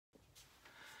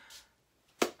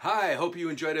Hi, I hope you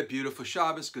enjoyed a beautiful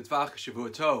Shabbos, Gudvach,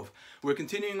 Shavua Tov. We're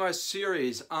continuing our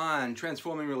series on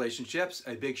transforming relationships.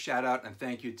 A big shout out and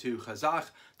thank you to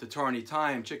Chazaq, to Torah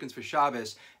Anytime, Chickens for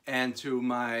Shabbos, and to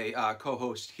my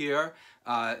co-host here,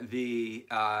 the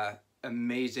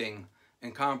amazing,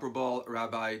 incomparable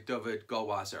Rabbi David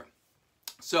Goldwasser.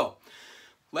 So,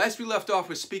 last we left off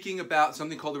was speaking about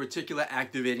something called the reticular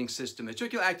activating system. The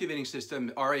reticular activating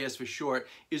system, RAS for short,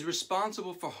 is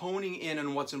responsible for honing in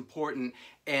on what's important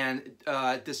and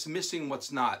dismissing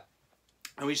what's not.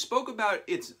 And we spoke about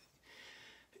its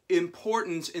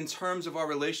importance in terms of our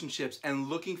relationships and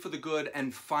looking for the good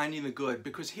and finding the good.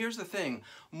 Because here's the thing,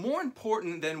 more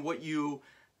important than what you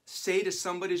say to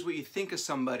somebody is what you think of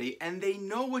somebody, and they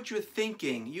know what you're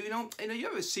thinking. You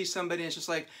ever see somebody and it's just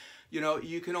like,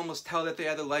 you can almost tell that they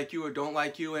either like you or don't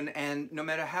like you, and no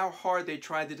matter how hard they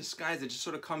try to disguise it, just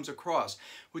sort of comes across.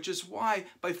 Which is why,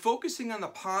 by focusing on the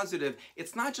positive,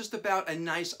 it's not just about a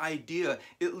nice idea.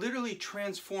 It literally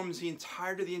transforms the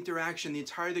entirety of the interaction, the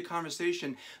entirety of the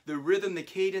conversation, the rhythm, the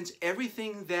cadence,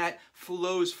 everything that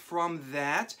flows from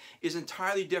that is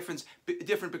entirely different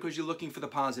because you're looking for the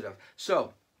positive.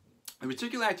 So, the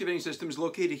reticular activating system is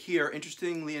located here,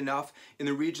 interestingly enough, in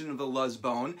the region of the Luz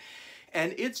bone.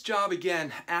 And its job,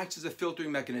 again, acts as a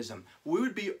filtering mechanism. We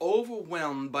would be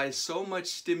overwhelmed by so much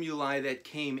stimuli that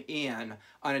came in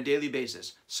on a daily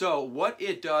basis. So what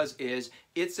it does is,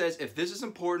 it says, if this is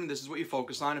important, this is what you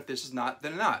focus on. If this is not,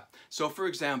 then not. So for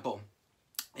example,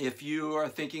 if you are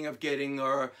thinking of getting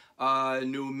a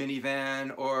new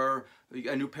minivan or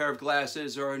a new pair of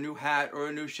glasses or a new hat or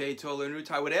a new sheitel or a new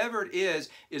tie, whatever it is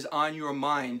on your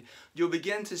mind, you'll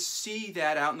begin to see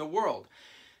that out in the world.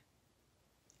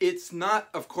 It's not,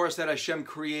 of course, that Hashem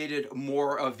created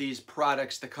more of these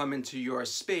products to come into your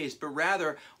space, but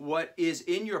rather what is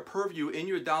in your purview, in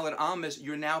your Dalet Amos,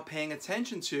 you're now paying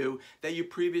attention to that you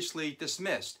previously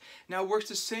dismissed. Now, it works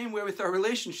the same way with our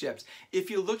relationships.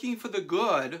 If you're looking for the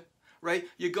good, right,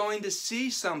 you're going to see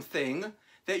something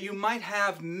that you might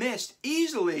have missed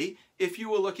easily if you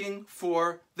were looking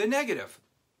for the negative.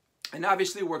 And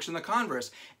obviously it works in the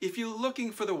converse. If you're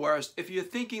looking for the worst, if you're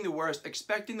thinking the worst,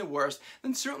 expecting the worst,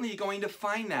 then certainly you're going to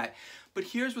find that. But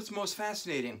here's what's most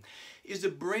fascinating, is the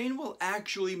brain will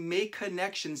actually make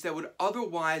connections that would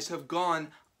otherwise have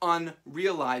gone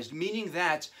unrealized, meaning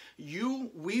that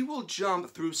we will jump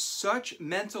through such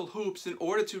mental hoops in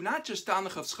order to not just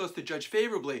to judge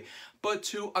favorably, but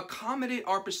to accommodate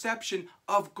our perception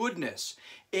of goodness.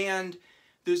 And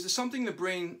there's something the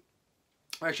brain,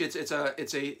 actually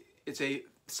it's a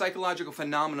psychological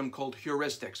phenomenon called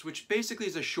heuristics, which basically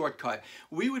is a shortcut.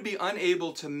 We would be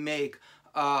unable to make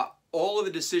all of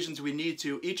the decisions we need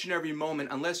to each and every moment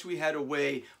unless we had a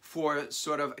way for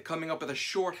sort of coming up with a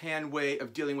shorthand way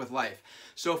of dealing with life.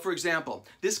 So for example,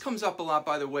 this comes up a lot,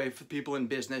 by the way, for people in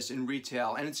business, in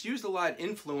retail, and it's used a lot in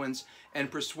influence and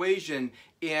persuasion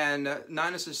in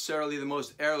not necessarily the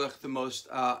most ehrlich, the most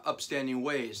upstanding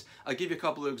ways. I'll give you a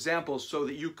couple of examples so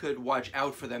that you could watch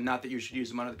out for them, not that you should use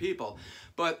them on other people.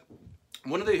 But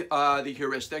one of the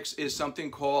heuristics is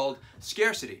something called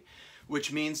scarcity,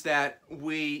 which means that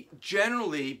we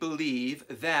generally believe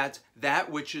that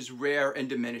that which is rare and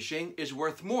diminishing is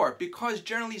worth more, because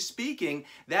generally speaking,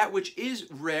 that which is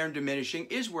rare and diminishing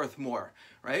is worth more,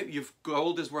 right?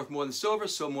 Gold is worth more than silver,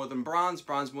 silver more than bronze,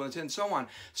 bronze more than tin, and so on.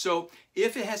 So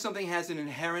if it has something has an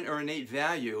inherent or innate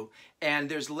value and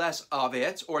there's less of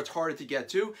it, or it's harder to get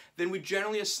to, then we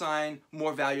generally assign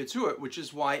more value to it, which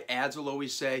is why ads will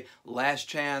always say last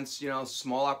chance,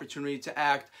 small opportunity to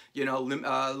act,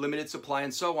 limited supply,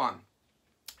 and so on.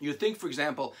 You think, for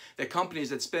example, that companies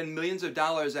that spend millions of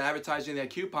dollars in advertising their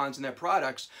coupons and their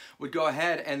products would go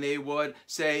ahead and they would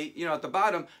say, at the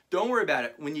bottom, don't worry about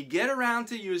it. When you get around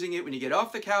to using it, when you get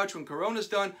off the couch, when Corona's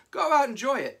done, go out and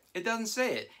enjoy it. It doesn't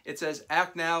say it. It says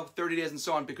act now, 30 days, and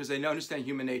so on, because they understand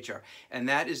human nature. And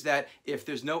that is that if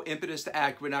there's no impetus to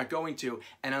act, we're not going to.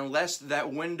 And unless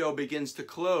that window begins to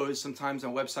close, sometimes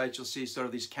on websites you'll see sort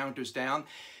of these counters down,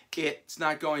 it's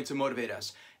not going to motivate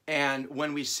us. And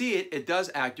when we see it, it does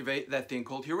activate that thing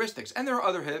called heuristics. And there are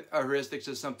other heuristics.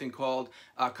 There's something called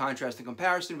contrast and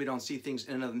comparison. We don't see things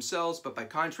in and of themselves, but by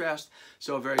contrast.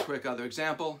 So a very quick other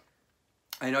example.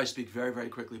 I know I speak very, very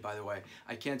quickly, by the way.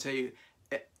 I can't tell you,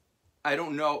 I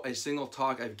don't know a single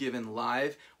talk I've given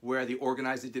live where the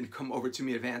organizer didn't come over to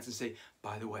me in advance and say,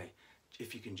 by the way,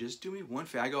 if you can just do me one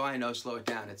favor. I go, I know, slow it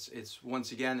down. It's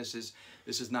once again, this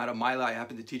is not a mila. I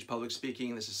happen to teach public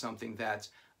speaking. This is something that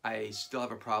I still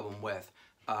have a problem with.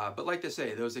 But like they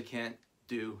say, those that can't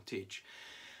do, teach.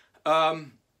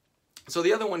 So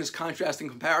the other one is contrast and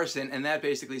comparison, and that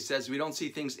basically says we don't see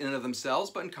things in and of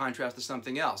themselves, but in contrast to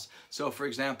something else. So for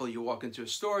example, you walk into a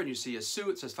store and you see a suit,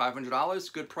 it says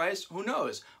 $500, good price, who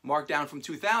knows? Marked down from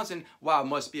 $2,000, wow,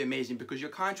 must be amazing, because you're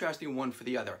contrasting one for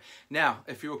the other. Now,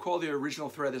 if you recall the original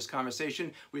thread of this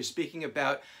conversation, we were speaking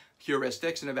about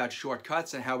heuristics and about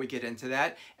shortcuts and how we get into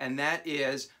that, and that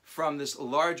is from this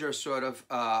larger sort of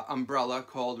umbrella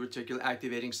called reticular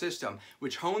activating system,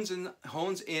 which hones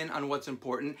in on what's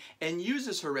important and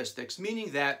uses heuristics, meaning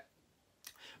that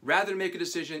rather than make a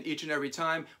decision each and every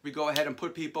time, we go ahead and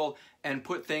put people and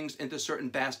put things into certain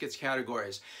baskets,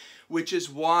 categories. Which is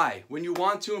why, when you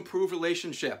want to improve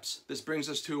relationships, this brings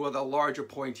us to the larger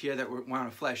point here that we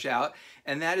want to flesh out,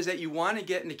 and that is that you want to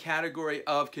get in the category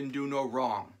of can do no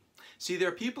wrong. See, there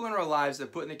are people in our lives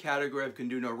that put in the category of can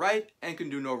do no right and can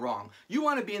do no wrong. You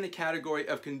want to be in the category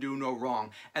of can do no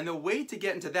wrong. And the way to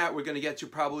get into that, we're going to get to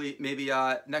probably maybe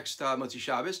next Motzi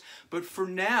Shabbos. But for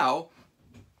now,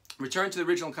 return to the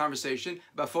original conversation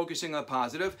about focusing on the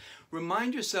positive.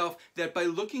 Remind yourself that by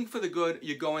looking for the good,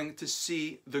 you're going to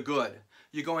see the good.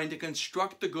 You're going to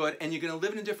construct the good, and you're going to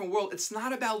live in a different world. It's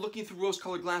not about looking through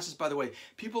rose-colored glasses, by the way.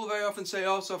 People very often say,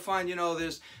 oh, so fine, you know,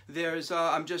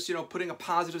 I'm just, you know, putting a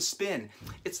positive spin.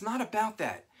 It's not about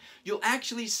that. You'll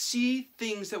actually see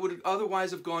things that would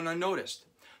otherwise have gone unnoticed.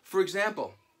 For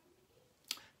example,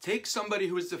 take somebody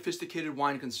who is a sophisticated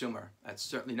wine consumer. That's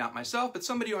certainly not myself, but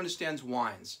somebody who understands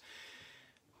wines.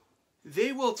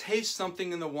 They will taste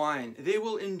something in the wine. They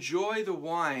will enjoy the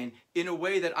wine in a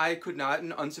way that I could not,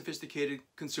 and unsophisticated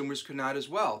consumers could not as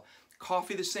well.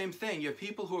 Coffee, the same thing. You have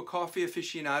people who are coffee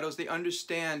aficionados. They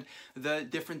understand the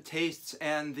different tastes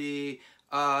and the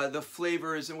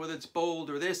flavors and whether it's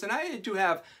bold or this. And I do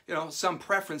have, you know, some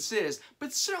preferences,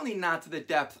 but certainly not to the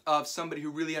depth of somebody who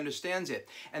really understands it.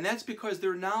 And that's because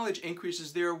their knowledge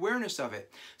increases their awareness of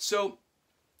it. So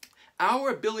our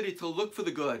ability to look for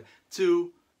the good,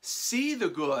 to see the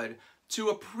good, to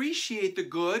appreciate the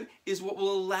good is what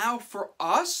will allow for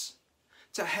us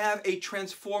to have a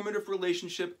transformative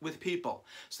relationship with people.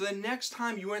 So the next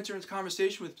time you enter into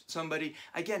conversation with somebody,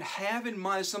 again, have in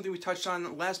mind, something we touched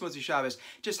on last Motzi Shabbos,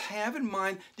 just have in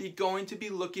mind that you're going to be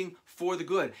looking for the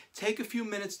good. Take a few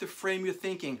minutes to frame your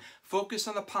thinking. Focus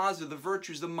on the positive, the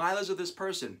virtues, the milas of this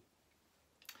person.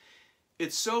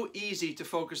 It's so easy to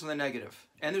focus on the negative.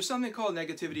 And there's something called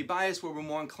negativity bias where we're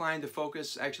more inclined to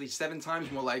focus, actually 7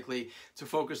 times more likely to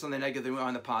focus on the negative than we are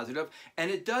on the positive.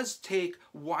 And it does take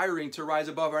wiring to rise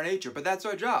above our nature, but that's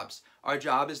our jobs. Our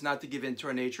job is not to give in to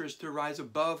our nature, it's to rise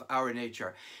above our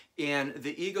nature. And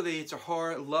the ego, the Yetzer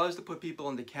Hara, loves to put people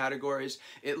into categories.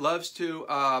 It loves to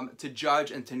judge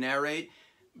and to narrate.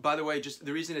 By the way, just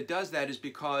the reason it does that is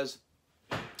because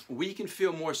we can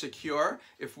feel more secure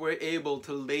if we're able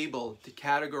to label, to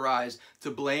categorize, to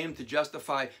blame, to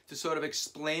justify, to sort of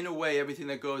explain away everything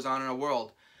that goes on in our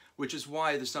world, which is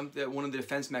why there's one of the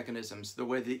defense mechanisms, the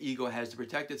way the ego has to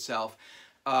protect itself,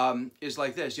 is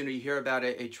like this. You know, you hear about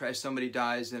somebody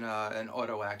dies in an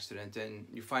auto accident and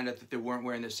you find out that they weren't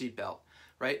wearing their seatbelt.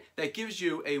 Right? That gives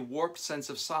you a warped sense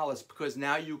of solace because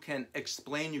now you can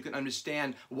explain, you can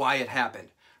understand why it happened.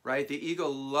 Right? The ego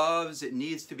loves, it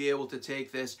needs to be able to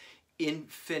take this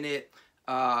infinite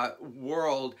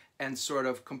world and sort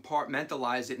of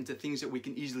compartmentalize it into things that we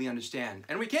can easily understand.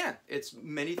 And we can't. It's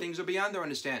many things are beyond our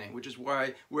understanding, which is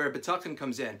where B'tachon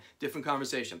comes in. Different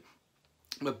conversation.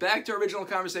 But back to our original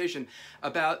conversation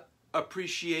about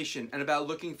appreciation and about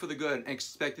looking for the good and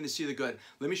expecting to see the good.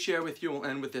 Let me share with you, we'll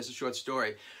end with this, a short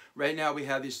story. Right now we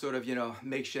have these sort of, you know,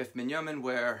 makeshift minyamin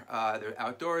where they're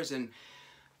outdoors, and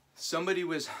somebody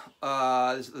was,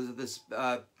 this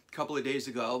couple of days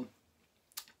ago,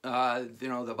 you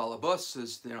know, the balabus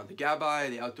is, you know, the gabbai,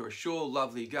 the outdoor shul,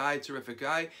 lovely guy, terrific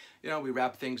guy. You know, we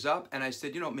wrap things up, and I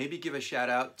said, you know, maybe give a shout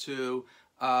out to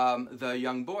the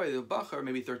young boy, the bacher,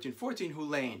 maybe 13, 14, who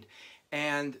laned.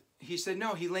 And he said,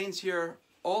 no, he lanes here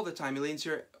all the time. He lanes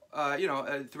here, you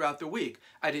know, throughout the week.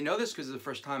 I didn't know this because it's the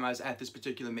first time I was at this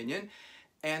particular minyan.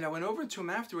 And I went over to him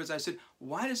afterwards. I said,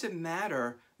 why does it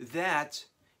matter that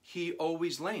he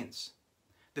always lanes?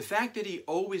 The fact that he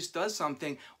always does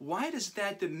something, why does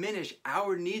that diminish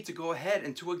our need to go ahead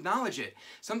and to acknowledge it?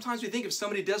 Sometimes we think if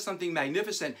somebody does something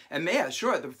magnificent, and yeah,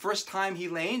 sure, the first time he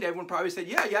laned, everyone probably said,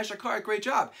 yeah, Yashakar, great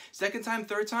job. Second time,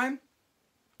 third time,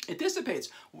 it dissipates.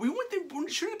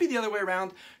 Shouldn't it be the other way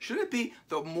around? Shouldn't it be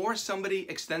the more somebody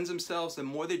extends themselves, the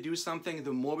more they do something,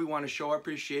 the more we want to show our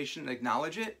appreciation and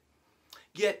acknowledge it?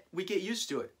 Yet, we get used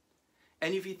to it.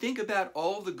 And if you think about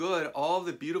all the good, all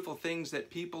the beautiful things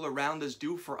that people around us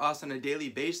do for us on a daily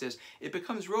basis, it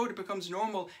becomes rote, it becomes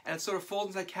normal, and it sort of falls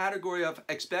into that category of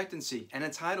expectancy and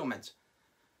entitlement.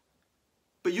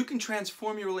 But you can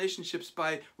transform your relationships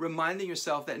by reminding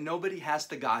yourself that nobody has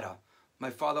to gotta. My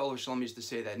father, Olav Shalom, used to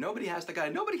say that. Nobody has to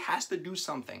gotta. Nobody has to do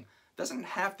something. It doesn't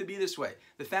have to be this way.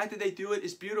 The fact that they do it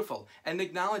is beautiful, and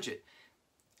acknowledge it.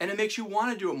 And it makes you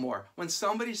want to do it more. When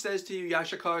somebody says to you,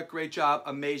 Yashakar, great job,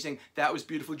 amazing, that was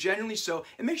beautiful, genuinely so,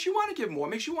 it makes you want to give more,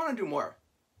 it makes you want to do more.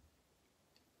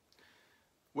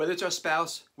 Whether it's our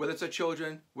spouse, whether it's our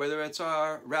children, whether it's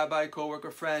our rabbi, coworker,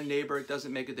 friend, neighbor, it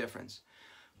doesn't make a difference.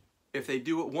 If they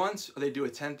do it once or they do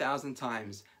it 10,000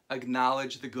 times,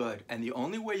 acknowledge the good. And the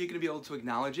only way you're going to be able to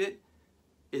acknowledge it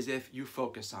is if you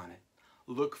focus on it.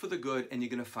 Look for the good and you're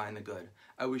going to find the good.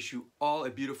 I wish you all a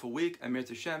beautiful week. Amir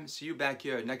Tashem. See you back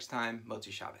here next time.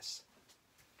 Motzi Shabbos.